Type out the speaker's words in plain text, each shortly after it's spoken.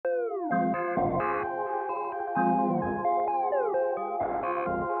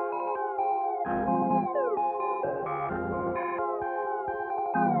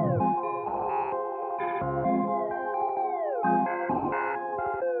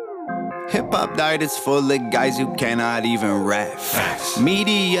Hip-hop diet is full of guys who cannot even rap. Facts.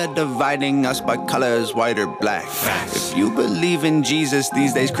 Media dividing us by colors, white or black. Facts. If you believe in Jesus,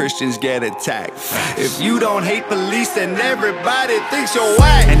 these days Christians get attacked. Facts. If you don't hate police, then everybody thinks you're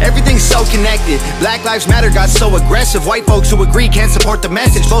whack. And everything's so connected. Black Lives Matter got so aggressive. White folks who agree can't support the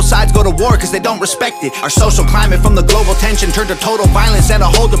message. Both sides go to war because they don't respect it. Our social climate from the global tension turned to total violence and a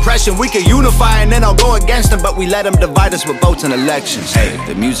whole depression. We could unify and then I'll go against them, but we let them divide us with votes and elections. Hey,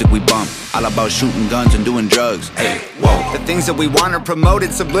 the music we bump, all about shooting guns and doing drugs. Hey, whoa. The things that we want are promoted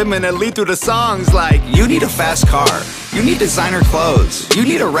subliminally through the songs, like you need a fast car, you need designer clothes, you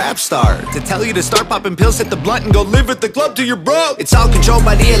need a rap star to tell you to start popping pills, hit the blunt and go live at the club till you're broke. It's all controlled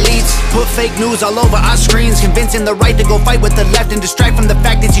by the elites, put fake news all over our screens, convincing the right to go fight with the left and distract from the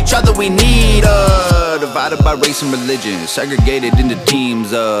fact it's each other we need. Divided by race and religion, segregated into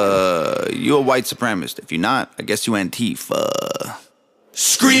teams. You a white supremacist. If you're not, I guess you Antifa.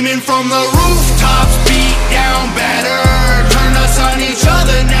 Screaming from the rooftops, beat down better. Turn us on each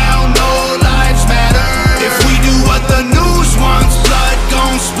other now, no lives matter. If we do what the news wants, blood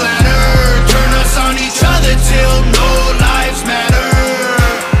gon' splatter. Turn us on each other till no lives matter.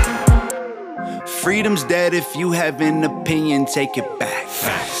 Freedom's dead. If you have an opinion, take it back.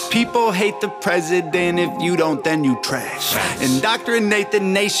 Facts. People hate the president. If you don't, then you trash. Facts. Indoctrinate the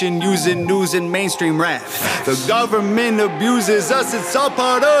nation using news and mainstream rap. Facts. The government abuses us. It's all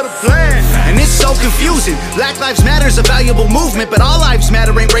part of the plan. Facts. And it's so confusing. Black Lives Matter's a valuable movement, but all lives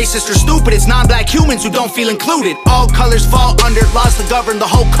matter ain't racist or stupid. It's non-black humans who don't feel included. All colors fall under laws to govern the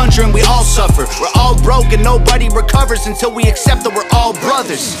whole country, and we all suffer. We're all broke and nobody recovers until we accept that we're all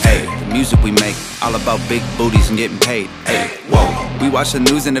brothers. Hey, the music we make, all about big booties and getting paid. Hey, whoa. We watch the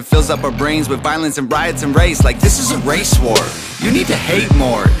news and it fills up our brains with violence and riots and race. Like this is a race war. You need to hate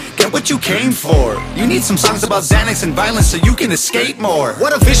more. Get what you came for. You need some songs about Xanax and violence so you can escape more.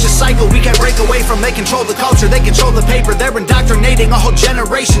 What a vicious cycle we can't break away from. They control the culture, they control the paper. They're indoctrinating a whole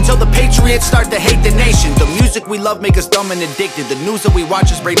generation till the patriots start to hate the nation. The music we love make us dumb and addicted. The news that we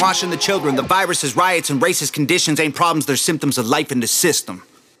watch is brainwashing the children. The viruses, riots, and racist conditions ain't problems, they're symptoms of life in the system.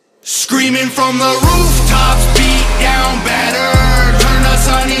 Screaming from the rooftops, beat down better. Turn us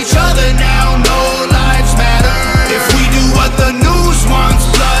on each other now, no lives matter. If we do what the news wants,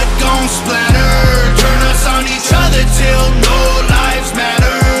 blood gon' splatter. Turn us on each other till no lives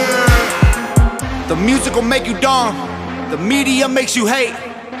matter. The music will make you dumb, the media makes you hate,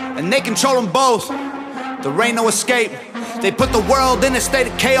 and they control them both. There ain't no escape. They put the world in a state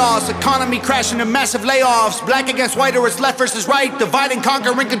of chaos, economy crashing and massive layoffs. Black against white or it's left versus right, divide and conquer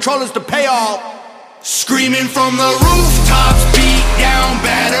and control is the payoff. Screaming from the rooftops, beat down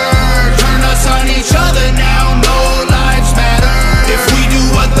better. Turn us on each other now, no lives matter. If we do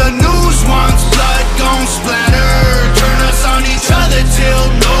what the news wants, blood gon' splatter. Turn us on each other till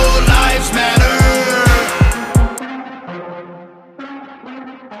no lives matter.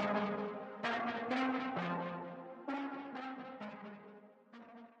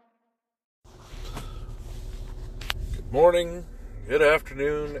 Good morning, good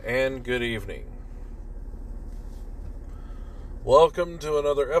afternoon, and good evening. Welcome to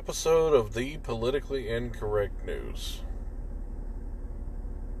another episode of the Politically Incorrect News.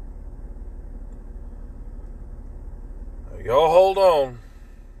 Now, y'all hold on,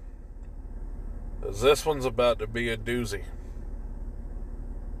 because this one's about to be a doozy.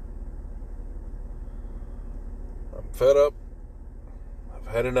 I'm fed up. I've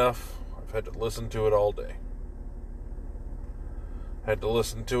had enough. I've had to listen to it all day. Had to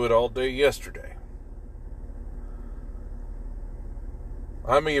listen to it all day yesterday.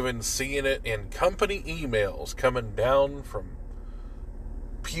 I'm even seeing it in company emails coming down from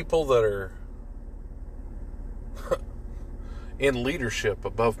people that are in leadership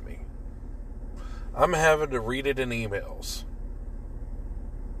above me. I'm having to read it in emails.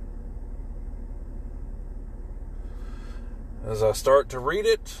 As I start to read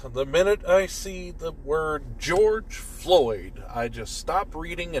it, the minute I see the word George Floyd, I just stop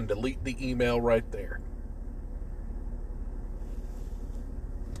reading and delete the email right there.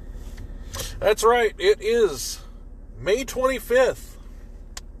 That's right, it is May 25th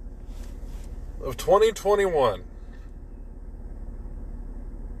of 2021.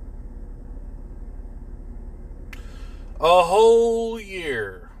 A whole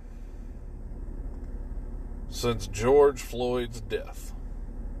year since George Floyd's death.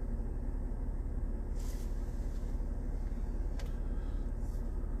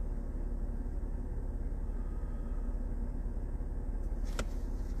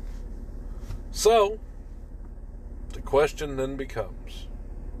 So, the question then becomes,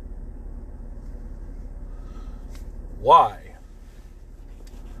 why?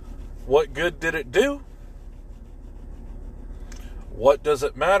 What good did it do? What does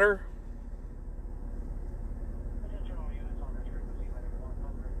it matter?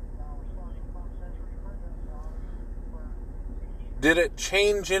 Did it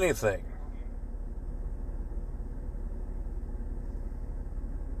change anything?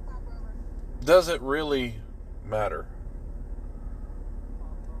 Does it really matter?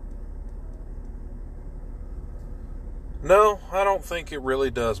 No, I don't think it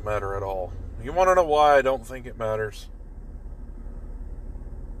really does matter at all. You want to know why I don't think it matters?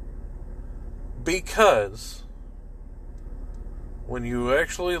 Because when you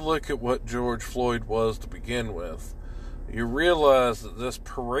actually look at what George Floyd was to begin with, you realize that this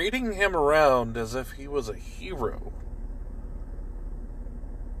parading him around as if he was a hero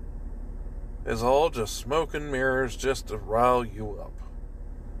is all just smoke and mirrors just to rile you up.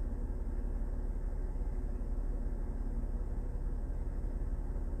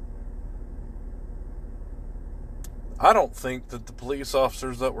 I don't think that the police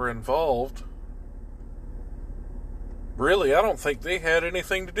officers that were involved, really, I don't think they had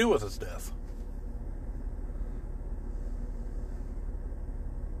anything to do with his death.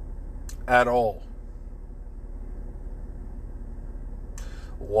 At all.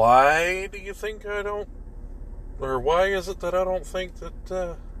 Why do you think I don't, or why is it that I don't think that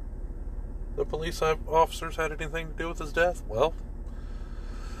the police officers had anything to do with his death? Well,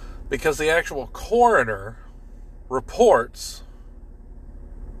 because the actual coroner reports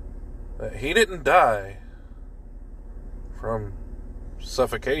that he didn't die from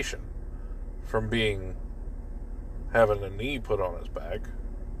suffocation, from having a knee put on his back,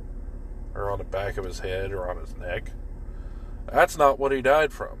 or on the back of his head, or on his neck. That's not what he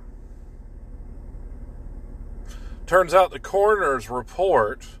died from. Turns out the coroner's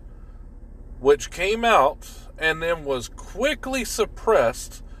report, which came out and then was quickly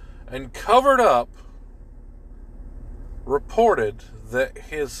suppressed and covered up, reported that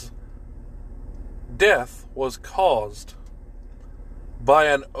his death was caused by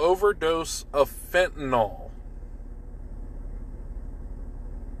an overdose of fentanyl.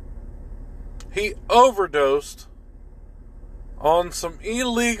 He overdosed on some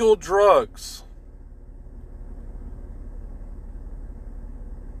illegal drugs.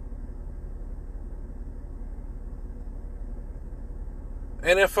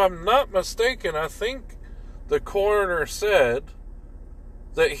 And if I'm not mistaken, I think the coroner said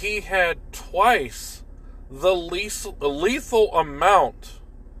that he had twice the lethal amount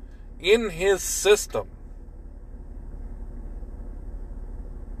in his system.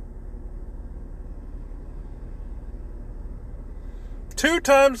 Two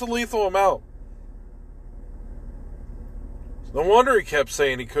times the lethal amount. No wonder he kept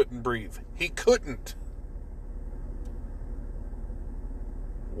saying he couldn't breathe. He couldn't.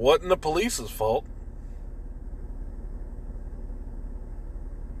 Wasn't the police's fault.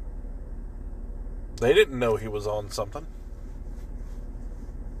 They didn't know he was on something.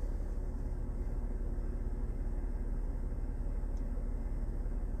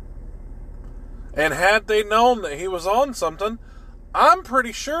 And had they known that he was on something, I'm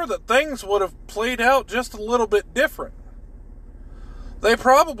pretty sure that things would have played out just a little bit different. They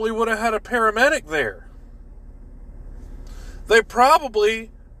probably would have had a paramedic there. They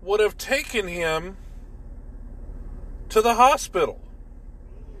probably would have taken him to the hospital.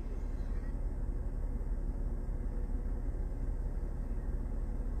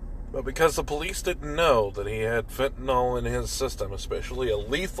 But because the police didn't know that he had fentanyl in his system, especially a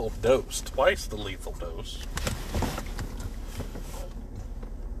lethal dose, twice the lethal dose,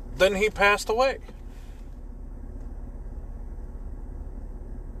 then he passed away.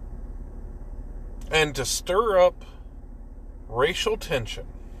 And to stir up racial tension,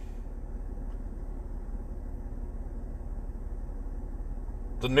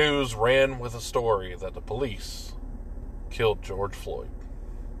 the news ran with a story that the police killed George Floyd.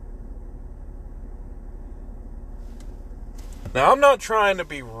 Now, I'm not trying to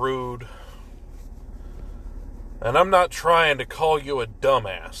be rude, and I'm not trying to call you a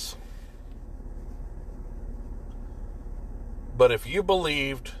dumbass. But if you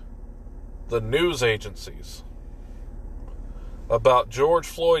believed the news agencies about George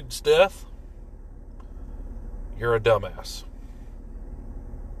Floyd's death, you're a dumbass.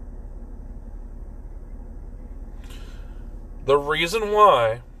 The reason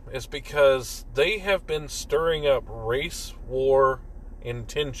why is because they have been stirring up race war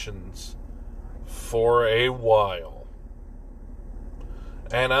intentions for a while.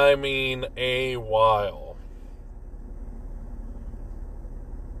 And I mean a while.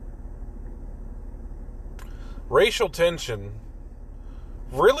 Racial tension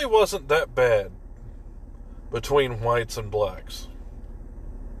really wasn't that bad between whites and blacks.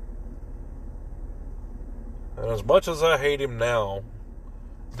 And as much as I hate him now,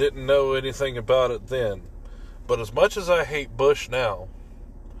 didn't know anything about it then, but as much as I hate Bush now,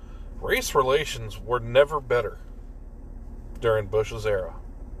 race relations were never better during Bush's era.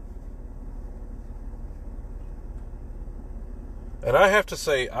 And I have to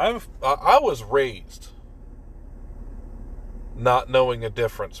say, I was raised not knowing a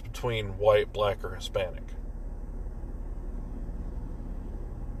difference between white, black, or Hispanic.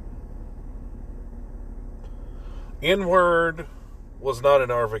 N-word was not in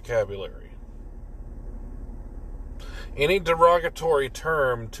our vocabulary. Any derogatory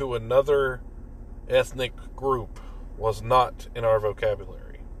term to another ethnic group was not in our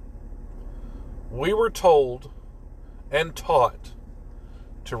vocabulary. We were told and taught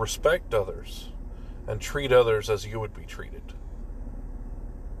to respect others and treat others as you would be treated.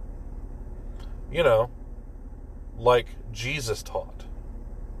 You know, like Jesus taught.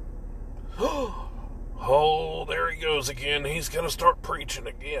 Oh, there he goes again. He's going to start preaching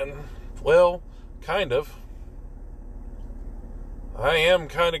again. Well, kind of. I am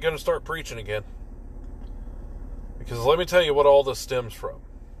kind of going to start preaching again. Because let me tell you what all this stems from.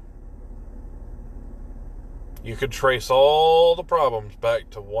 You could trace all the problems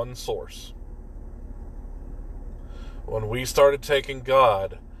back to one source. When we started taking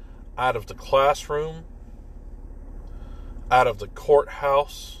God out of the classroom, out of the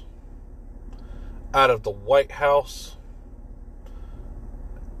courthouse, out of the White House,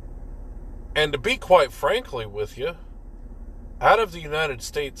 and to be quite frankly with you, out of the United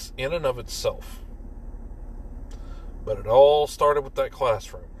States in and of itself. But it all started with that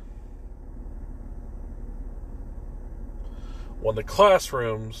classroom. When the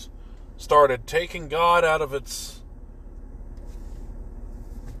classrooms started taking God out of its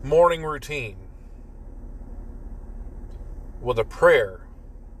morning routine with a prayer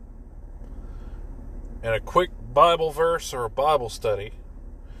and a quick Bible verse or a Bible study,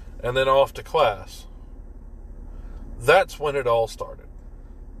 and then off to class, that's when it all started.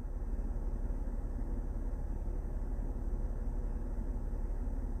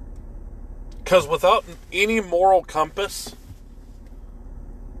 Because without any moral compass,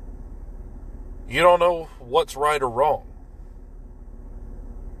 you don't know what's right or wrong.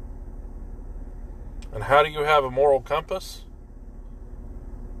 And how do you have a moral compass?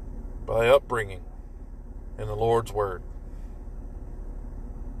 By upbringing in the Lord's Word.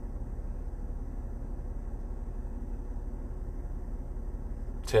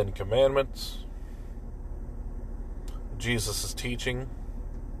 Ten Commandments, Jesus' teaching,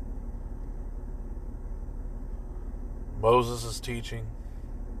 Moses' teaching,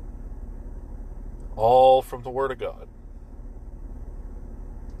 all from the Word of God.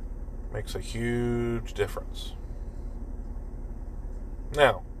 Makes a huge difference.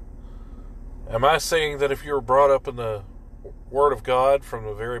 Now, am I saying that if you were brought up in the Word of God from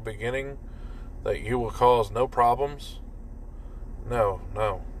the very beginning, that you will cause no problems? No,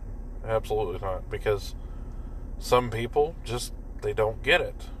 absolutely not. Because some people just, they don't get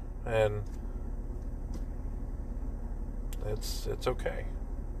it. And it's okay.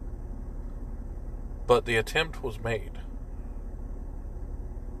 But the attempt was made.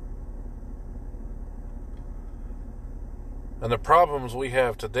 And the problems we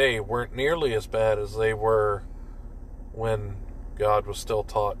have today weren't nearly as bad as they were when God was still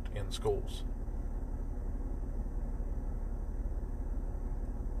taught in schools.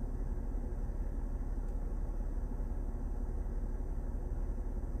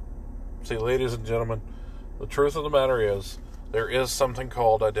 See, ladies and gentlemen, the truth of the matter is, there is something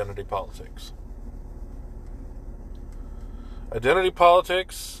called identity politics. Identity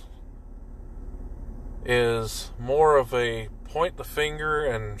politics is more of a point the finger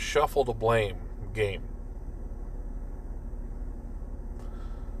and shuffle the blame game.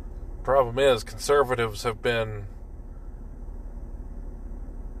 Problem is, conservatives have been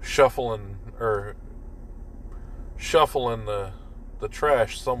shuffling the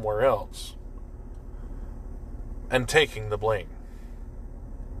trash somewhere else and taking the blame,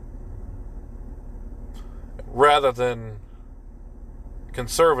 rather than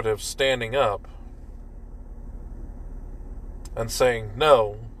conservatives standing up and saying,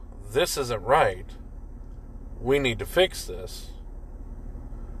 no, this isn't right, we need to fix this.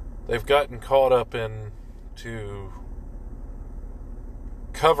 They've gotten caught up into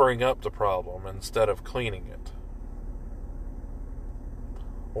covering up the problem instead of cleaning it,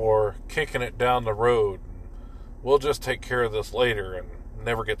 or kicking it down the road. We'll just take care of this later, and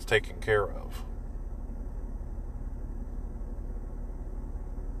never gets taken care of.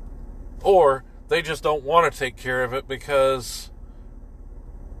 Or they just don't want to take care of it because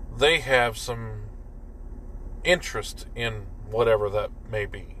they have some interest in whatever that may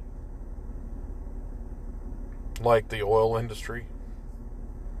be. Like the oil industry,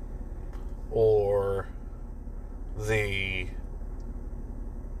 or the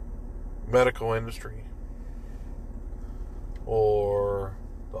medical industry, or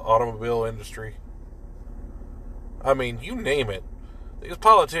the automobile industry. I mean, you name it. These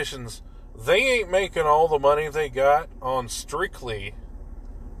politicians, they ain't making all the money they got on strictly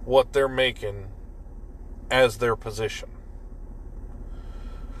what they're making as their position.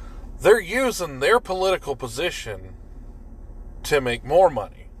 They're using their political position to make more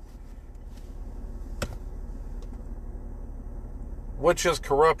money, which is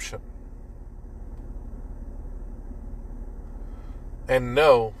corruption. And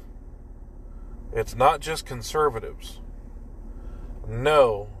no, it's not just conservatives.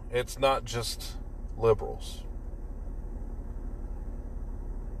 No, it's not just liberals.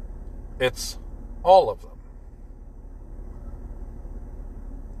 It's all of them.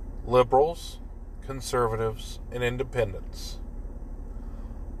 Liberals, conservatives, and independents.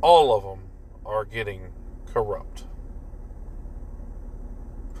 All of them are getting corrupt.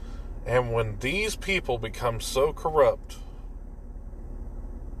 And when these people become so corrupt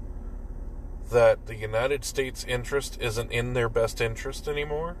that the United States interest isn't in their best interest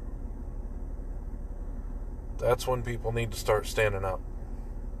anymore, that's when people need to start standing up.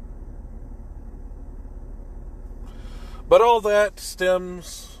 But all that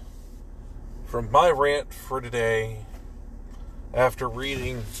stems from my rant for today, after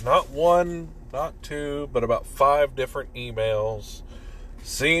reading not one, not two, but about 5 different emails,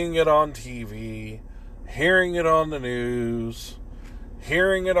 seeing it on TV, hearing it on the news,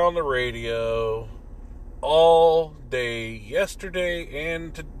 hearing it on the radio, all day, yesterday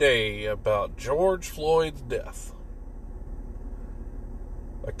and today, about George Floyd's death.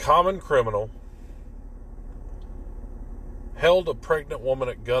 A common criminal held a pregnant woman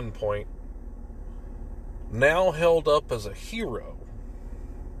at gunpoint, now held up as a hero.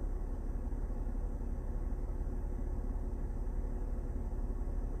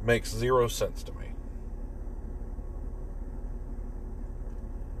 Makes 0 sense to me.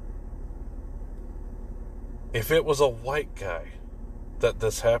 If it was a white guy that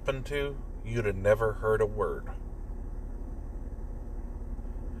this happened to, you'd have never heard a word.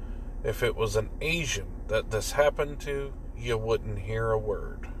 If it was an Asian that this happened to, you wouldn't hear a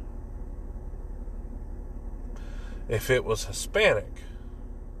word. If it was Hispanic,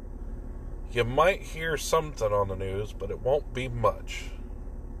 you might hear something on the news, but it won't be much.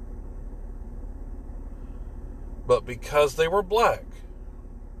 But because they were black,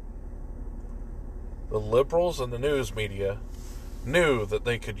 the liberals and the news media knew that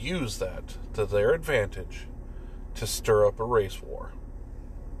they could use that to their advantage to stir up a race war,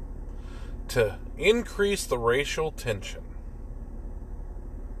 to increase the racial tension.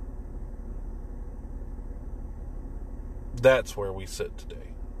 That's where we sit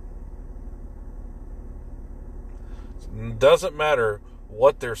today. It doesn't matter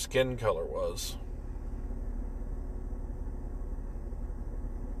what their skin color was.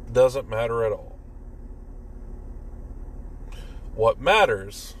 Doesn't matter at all. What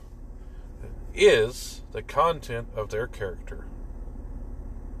matters is the content of their character.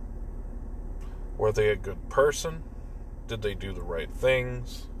 Were they a good person? Did they do the right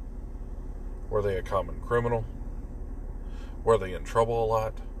things? Were they a common criminal? Were they in trouble a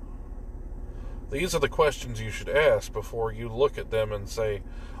lot? These are the questions you should ask before you look at them and say,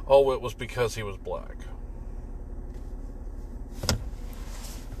 oh, it was because he was black.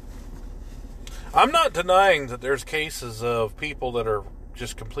 I'm not denying that there's cases of people that are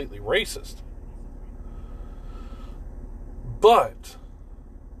just completely racist. But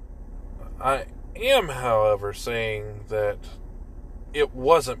I am, however, saying that it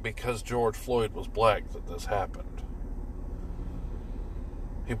wasn't because George Floyd was black that this happened.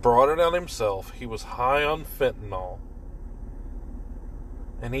 He brought it on himself. He was high on fentanyl.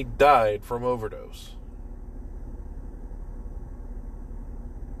 And he died from overdose.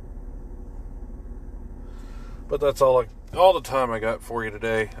 But that's all the time I got for you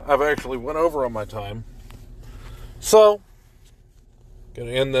today. I've actually went over on my time. So,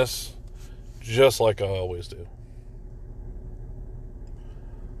 gonna end this just like I always do.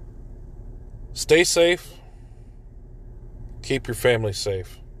 Stay safe. Keep your family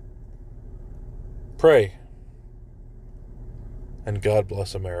safe. Pray. And God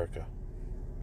bless America.